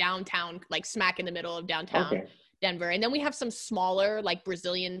downtown, like smack in the middle of downtown Denver. And then we have some smaller, like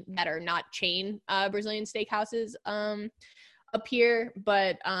Brazilian, that are not chain Brazilian steakhouses up here.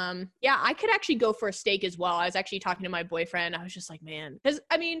 But yeah, I could actually go for a steak as well. I was actually talking to my boyfriend. I was just like, man, because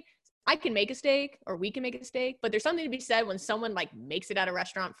I mean, I can make a steak, or we can make a steak, but there's something to be said when someone like makes it at a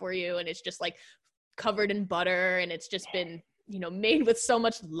restaurant for you, and it's just like covered in butter, and it's just been, made with so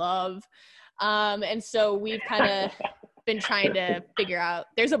much love. And so we've kind of been trying to figure out,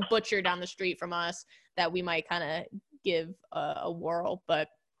 there's a butcher down the street from us that we might kind of give a whirl, but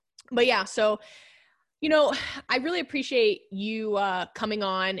yeah. So, I really appreciate you coming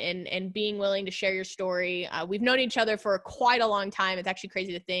on and being willing to share your story. We've known each other for quite a long time. It's actually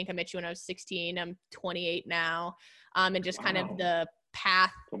crazy to think I met you when I was 16. I'm 28 now. And just kind of the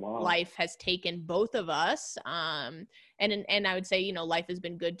path life has taken both of us. And I would say, life has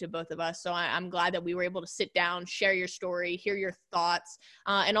been good to both of us. So I'm glad that we were able to sit down, share your story, hear your thoughts,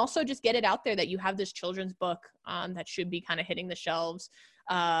 and also just get it out there that you have this children's book that should be kind of hitting the shelves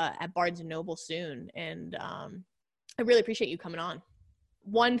at Barnes and Noble soon. And I really appreciate you coming on.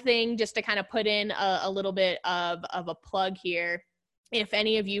 One thing just to kind of put in a little bit of a plug here. If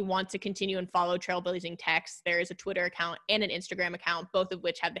any of you want to continue and follow Trailblazing Techs, there is a Twitter account and an Instagram account, both of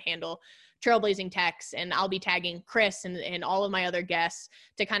which have the handle Trailblazing Techs. And I'll be tagging Chris and all of my other guests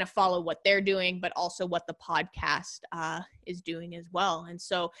to kind of follow what they're doing, but also what the podcast is doing as well. And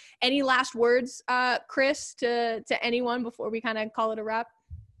so any last words, Chris, to anyone before we kind of call it a wrap?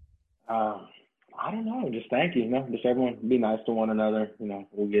 I don't know. Just thank you. Just everyone be nice to one another.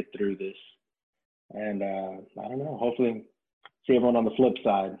 We'll get through this. And I don't know. Hopefully see everyone on the flip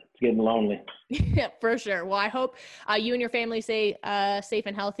side. It's getting lonely. Yeah, for sure. Well, I hope you and your family stay safe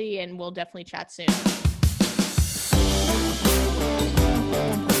and healthy, and we'll definitely chat soon.